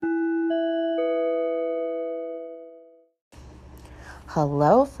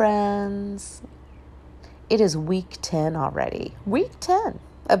Hello, friends. It is week 10 already. Week 10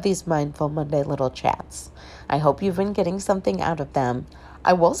 of these Mindful Monday little chats. I hope you've been getting something out of them.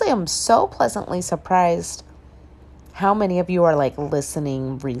 I will say I'm so pleasantly surprised how many of you are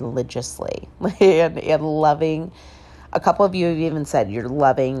listening religiously and loving. A couple of you have even said you're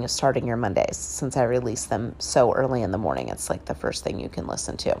loving starting your Mondays since I release them so early in the morning. It's like the first thing you can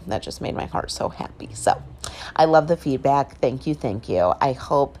listen to. That just made my heart so happy. So I love the feedback. Thank you. Thank you. I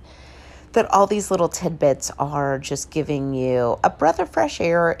hope that all these little tidbits are just giving you a breath of fresh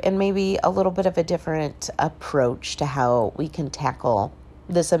air and maybe a little bit of a different approach to how we can tackle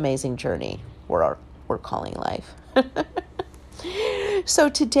this amazing journey we're calling life. So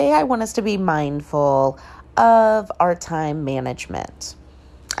today I want us to be mindful of our time management.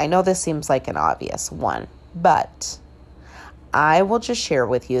 I know this seems like an obvious one, but I will just share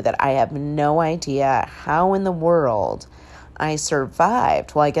with you that I have no idea how in the world I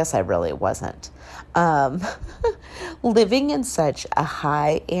survived. Well, I guess I really wasn't. Living in such a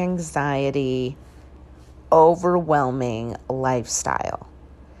high anxiety, overwhelming lifestyle.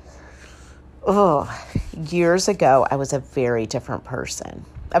 Years ago, I was a very different person.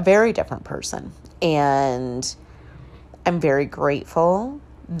 And I'm very grateful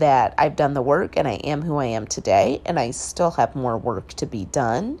that I've done the work and I am who I am today, and I still have more work to be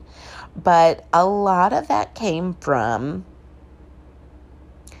done. But a lot of that came from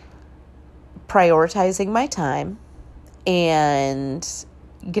prioritizing my time and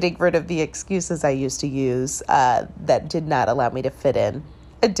getting rid of the excuses I used to use that did not allow me to fit in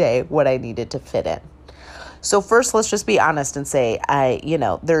a day what I needed to fit in. So first, let's just be honest and say,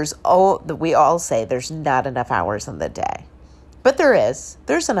 we all say there's not enough hours in the day, but there's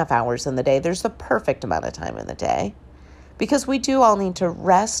enough hours in the day. There's the perfect amount of time in the day because we do all need to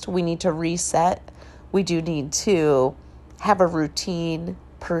rest. We need to reset. We do need to have a routine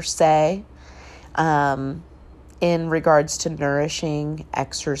per se, in regards to nourishing,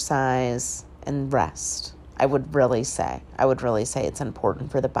 exercise, and rest. I would really say it's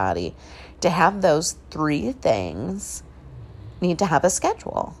important for the body to have those three things. Need to have a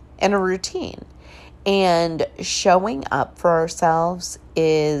schedule and a routine. And showing up for ourselves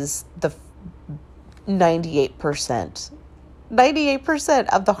is the 98%. 98%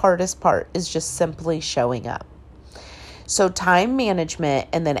 of the hardest part is just simply showing up. So time management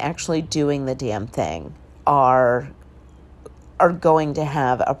and then actually doing the damn thing are going to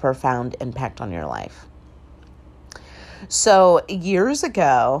have a profound impact on your life. So years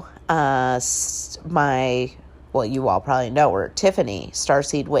ago, you all probably know her, Tiffany,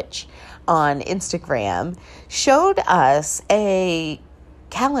 Starseed Witch, on Instagram, showed us a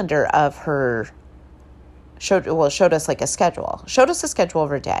calendar of her, showed us like a schedule, showed us a schedule of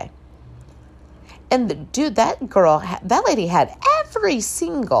her day. And that lady had every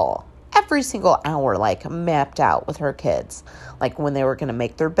single hour mapped out with her kids, like when they were going to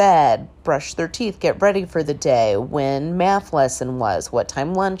make their bed, brush their teeth, get ready for the day, when math lesson was, what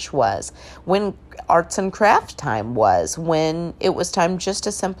time lunch was, when arts and craft time was, when it was time just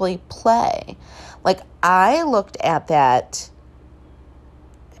to simply play. I looked at that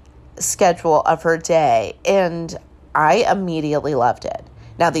schedule of her day and I immediately loved it.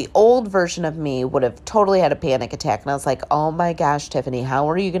 Now, the old version of me would have totally had a panic attack. And I was like, oh my gosh, Tiffany, how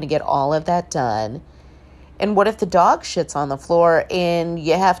are you going to get all of that done? And what if the dog shits on the floor and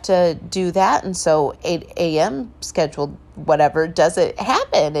you have to do that? And so 8 a.m. scheduled whatever doesn't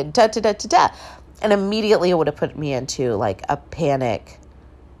happen and da-da-da-da-da. And immediately it would have put me into a panic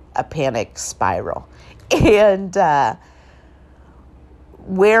spiral. And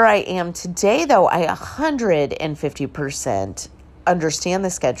where I am today, though, I 150% understand the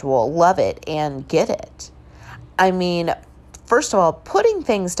schedule, love it, and get it. I mean, first of all, putting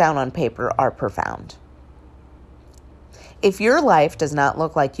things down on paper are profound. If your life does not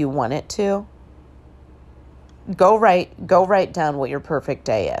look like you want it to, go write down what your perfect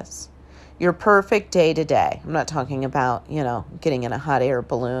day is. Your perfect day today. I'm not talking about, getting in a hot air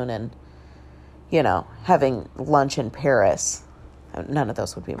balloon and, having lunch in Paris. None of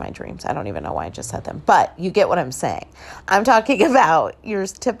those would be my dreams. I don't even know why I just said them. But you get what I'm saying. I'm talking about your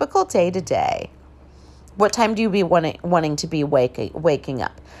typical day-to-day. What time do you be wanting to be waking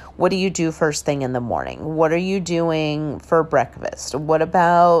up? What do you do first thing in the morning? What are you doing for breakfast? What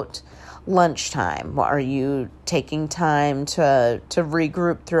about lunchtime? Are you taking time to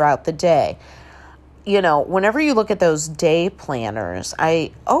regroup throughout the day? Whenever you look at those day planners,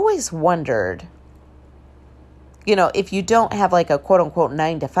 I always wondered, if you don't have a quote unquote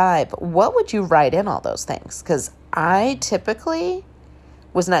 9 to 5, what would you write in all those things? Because I typically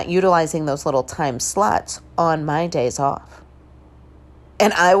was not utilizing those little time slots on my days off.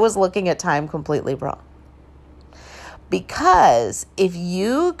 And I was looking at time completely wrong. Because if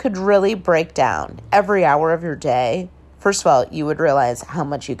you could really break down every hour of your day, first of all, you would realize how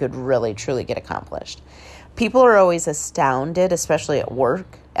much you could really, truly get accomplished. People are always astounded, especially at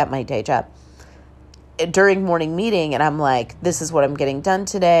work, at my day job, during morning meeting, and I'm like, this is what I'm getting done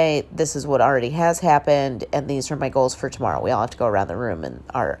today. This is what already has happened, and these are my goals for tomorrow. We all have to go around the room in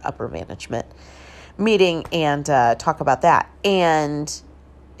our upper management meeting and talk about that. And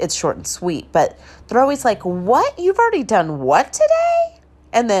it's short and sweet, but they're always like, what? You've already done what today?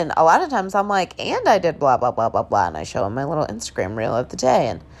 And then a lot of times I'm like, and I did blah, blah, blah, blah, blah. And I show them my little Instagram reel of the day.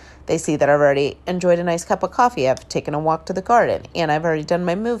 And they see that I've already enjoyed a nice cup of coffee. I've taken a walk to the garden and I've already done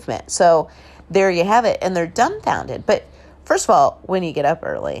my movement. So there you have it. And they're dumbfounded. But first of all, when you get up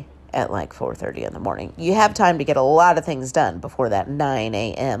early at like 4:30 in the morning, you have time to get a lot of things done before that 9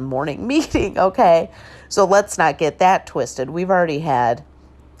 a.m. morning meeting. Okay. So let's not get that twisted. We've already had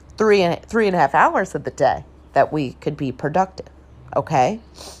three and a half hours of the day that we could be productive. Okay.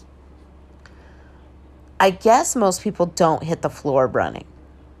 I guess most people don't hit the floor running.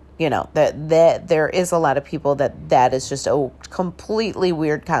 You know, that there is a lot of people that is just a completely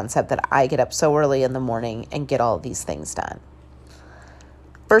weird concept that I get up so early in the morning and get all of these things done.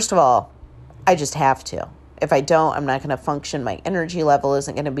 First of all, I just have to. If I don't, I'm not going to function. My energy level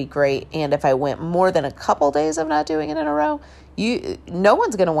isn't going to be great. And if I went more than a couple days of not doing it in a row, no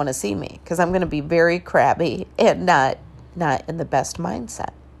one's going to want to see me because I'm going to be very crabby and not in the best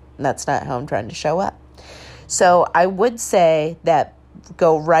mindset. And that's not how I'm trying to show up. So I would say that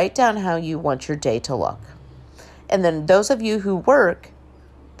go write down how you want your day to look. And then those of you who work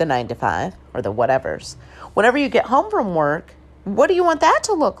the 9 to 5 or the whatevers, whenever you get home from work, what do you want that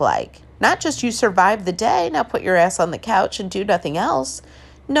to look like? Not just you survive the day, now put your ass on the couch and do nothing else.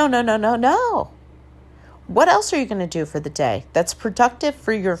 No. What else are you going to do for the day that's productive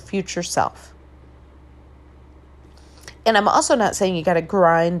for your future self? And I'm also not saying you got to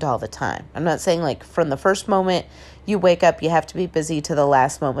grind all the time. I'm not saying like from the first moment you wake up, you have to be busy to the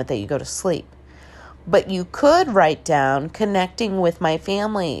last moment that you go to sleep. But you could write down connecting with my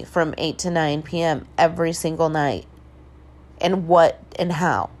family from 8 to 9 p.m. every single night. And what and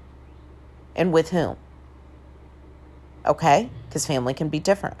how. And with whom. Okay? Because family can be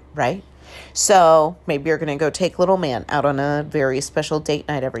different, right? So maybe you're going to go take little man out on a very special date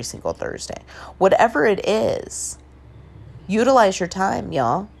night every single Thursday. Whatever it is, utilize your time,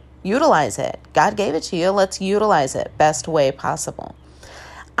 y'all. Utilize it. God gave it to you. Let's utilize it best way possible.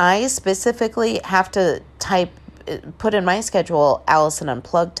 I specifically have to put in my schedule Allison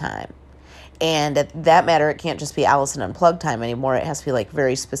Unplugged time. And at that matter, it can't just be Allison Unplugged time anymore. It has to be like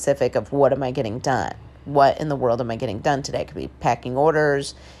very specific of what am I getting done? What in the world am I getting done today? It could be packing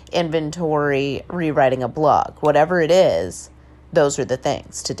orders, inventory, rewriting a blog. Whatever it is, those are the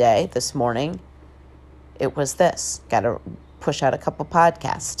things. Today, this morning, it was this. Got to push out a couple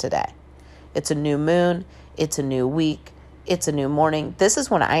podcasts today. It's a new moon. It's a new week. It's a new morning. This is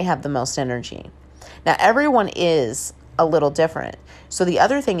when I have the most energy. Now, everyone is a little different. So the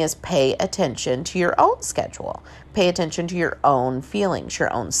other thing is pay attention to your own schedule. Pay attention to your own feelings,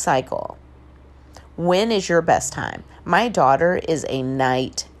 your own cycle. When is your best time? My daughter is a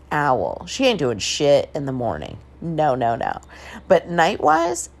night owl. She ain't doing shit in the morning. No. But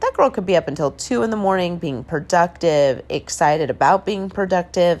night-wise, that girl could be up until 2 in the morning being productive, excited about being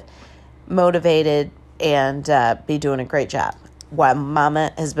productive, motivated, and be doing a great job. While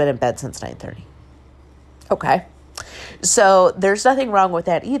mama has been in bed since 9:30. Okay? So there's nothing wrong with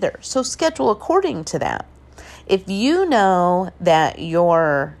that either. So schedule according to that. If you know that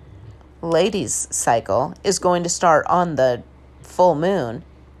your ladies' cycle is going to start on the full moon,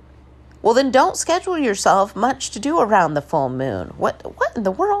 well, then don't schedule yourself much to do around the full moon. What in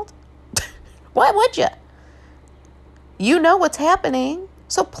the world? Why would you? You know what's happening.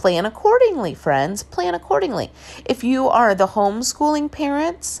 So plan accordingly, friends. Plan accordingly. If you are the homeschooling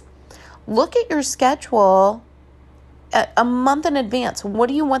parents, look at your schedule a month in advance. What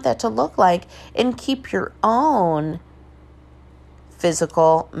do you want that to look like? And keep your own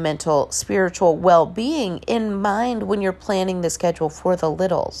physical, mental, spiritual well-being in mind when you're planning the schedule for the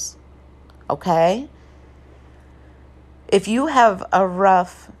littles. Okay? If you have a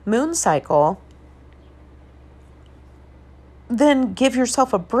rough moon cycle, then give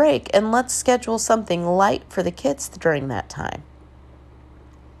yourself a break and let's schedule something light for the kids during that time.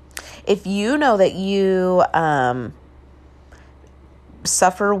 If you know that you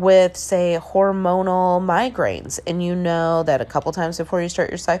suffer with, say, hormonal migraines, and you know that a couple times before you start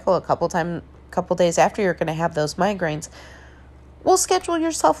your cycle, a couple days after you're going to have those migraines, well, schedule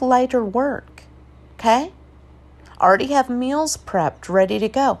yourself lighter work, okay? Already have meals prepped, ready to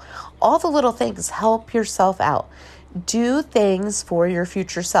go. All the little things, help yourself out. Do things for your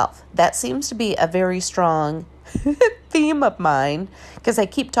future self. That seems to be a very strong theme of mine because I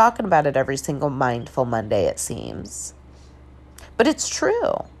keep talking about it every single Mindful Monday, it seems. But it's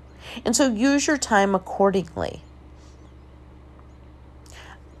true. And so use your time accordingly.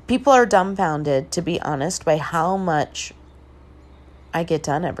 People are dumbfounded, to be honest, by how much I get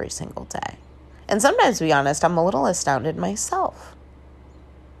done every single day. And sometimes, to be honest, I'm a little astounded myself.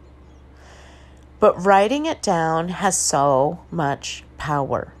 But writing it down has so much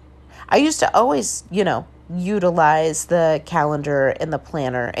power. I used to always, utilize the calendar and the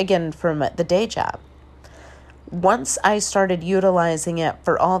planner, again, from the day job. Once I started utilizing it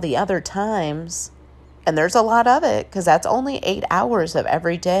for all the other times, and there's a lot of it because that's only 8 hours of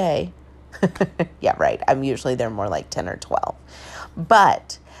every day. Yeah, right. I'm usually there more like 10 or 12.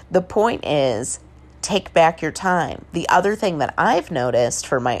 But the point is, take back your time. The other thing that I've noticed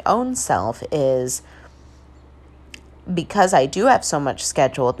for my own self is because I do have so much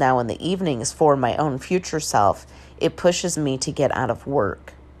scheduled now in the evenings for my own future self, it pushes me to get out of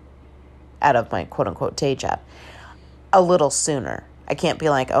work, out of my quote unquote day job, a little sooner. I can't be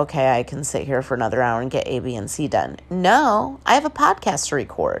like, okay, I can sit here for another hour and get A, B, and C done. No, I have a podcast to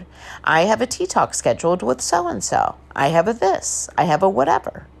record. I have a tea talk scheduled with so-and-so. I have a this. I have a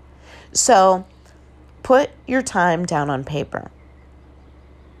whatever. So put your time down on paper.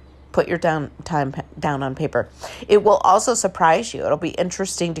 Put your time down on paper. It will also surprise you. It'll be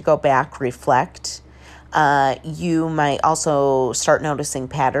interesting to go back, reflect. You might also start noticing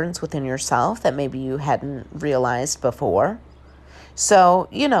patterns within yourself that maybe you hadn't realized before. So,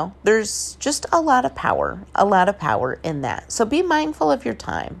 there's just a lot of power in that. So be mindful of your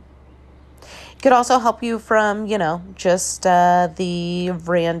time. It could also help you from, just the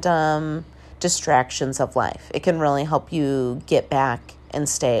random distractions of life. It can really help you get back and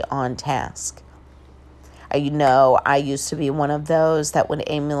stay on task. I used to be one of those that would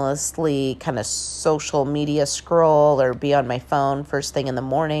aimlessly kind of social media scroll or be on my phone first thing in the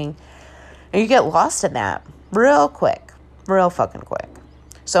morning. And you get lost in that real fucking quick.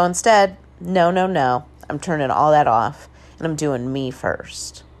 So instead, no, I'm turning all that off and I'm doing me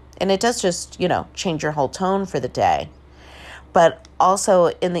first. And it does just, change your whole tone for the day. But also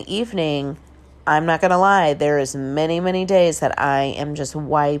in the evening, I'm not going to lie, there is many, many days that I am just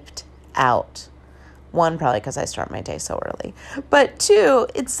wiped out. One, probably because I start my day so early. But two,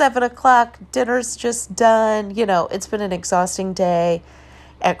 it's 7 o'clock. Dinner's just done. It's been an exhausting day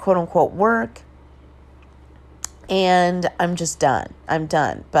at quote unquote work. And I'm just done. I'm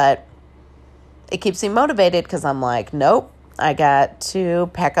done. But it keeps me motivated because I'm like, nope, I got to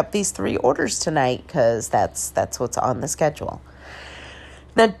pack up these 3 orders tonight because that's what's on the schedule.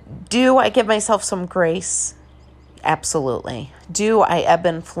 Now, do I give myself some grace? Absolutely. Do I ebb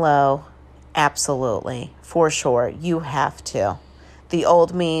and flow? Absolutely. For sure. You have to. The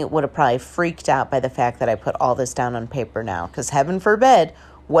old me would have probably freaked out by the fact that I put all this down on paper now. Because heaven forbid,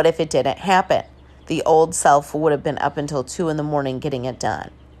 what if it didn't happen? The old self would have been up until 2 a.m. getting it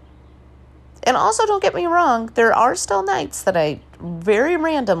done. And also, don't get me wrong, there are still nights that I very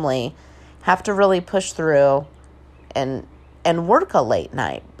randomly have to really push through and work a late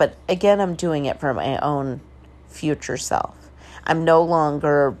night. But again, I'm doing it for my own future self. I'm no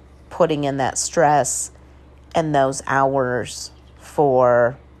longer putting in that stress and those hours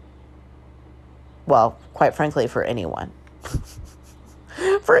for, well, quite frankly, for anyone.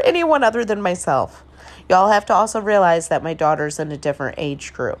 For anyone other than myself. Y'all have to also realize that my daughter's in a different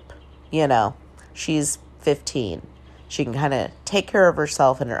age group. She's 15. She can kind of take care of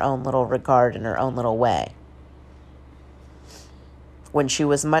herself in her own little regard, in her own little way. When she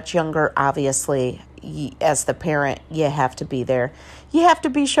was much younger, obviously, as the parent, you have to be there. You have to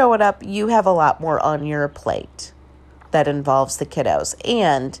be showing up. You have a lot more on your plate that involves the kiddos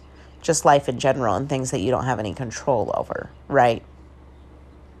and just life in general and things that you don't have any control over, right?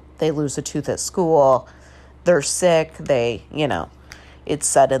 They lose a tooth at school. They're sick. It's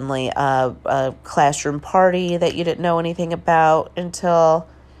suddenly a classroom party that you didn't know anything about until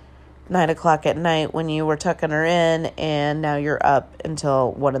 9 o'clock at night when you were tucking her in, and now you're up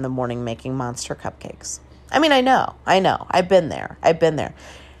until 1 a.m. making monster cupcakes. I mean, I know. I've been there.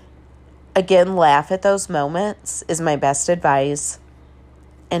 Again, laugh at those moments is my best advice,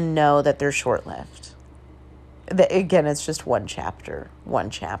 and know that they're short-lived. Again, it's just one chapter.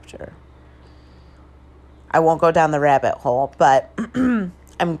 I won't go down the rabbit hole, but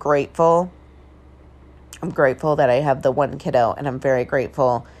I'm grateful. I'm grateful that I have the one kiddo, and I'm very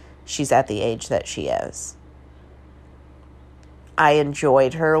grateful she's at the age that she is. I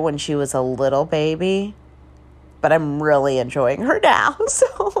enjoyed her when she was a little baby, but I'm really enjoying her now.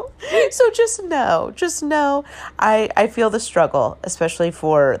 So just know, I feel the struggle, especially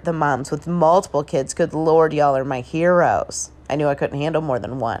for the moms with multiple kids. Good Lord, y'all are my heroes. I knew I couldn't handle more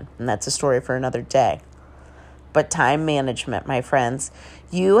than one, and that's a story for another day. But time management, my friends,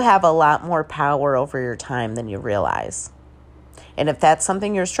 you have a lot more power over your time than you realize. And if that's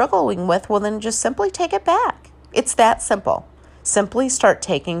something you're struggling with, well, then just simply take it back. It's that simple. Simply start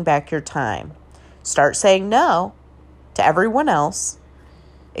taking back your time. Start saying no to everyone else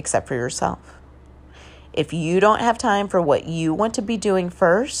except for yourself. If you don't have time for what you want to be doing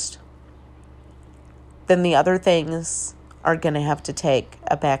first, then the other things are going to have to take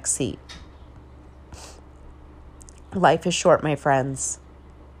a back seat. Life is short, my friends.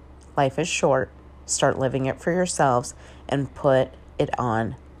 Life is short. Start living it for yourselves and put it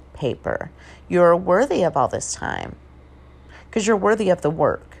on paper. You're worthy of all this time because you're worthy of the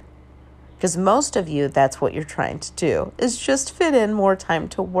work. Because most of you, that's what you're trying to do, is just fit in more time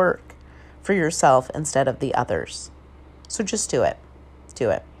to work for yourself instead of the others. So just do it. Do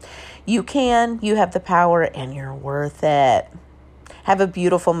it. You can, you have the power, and you're worth it. Have a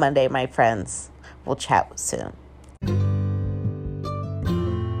beautiful Monday, my friends. We'll chat soon.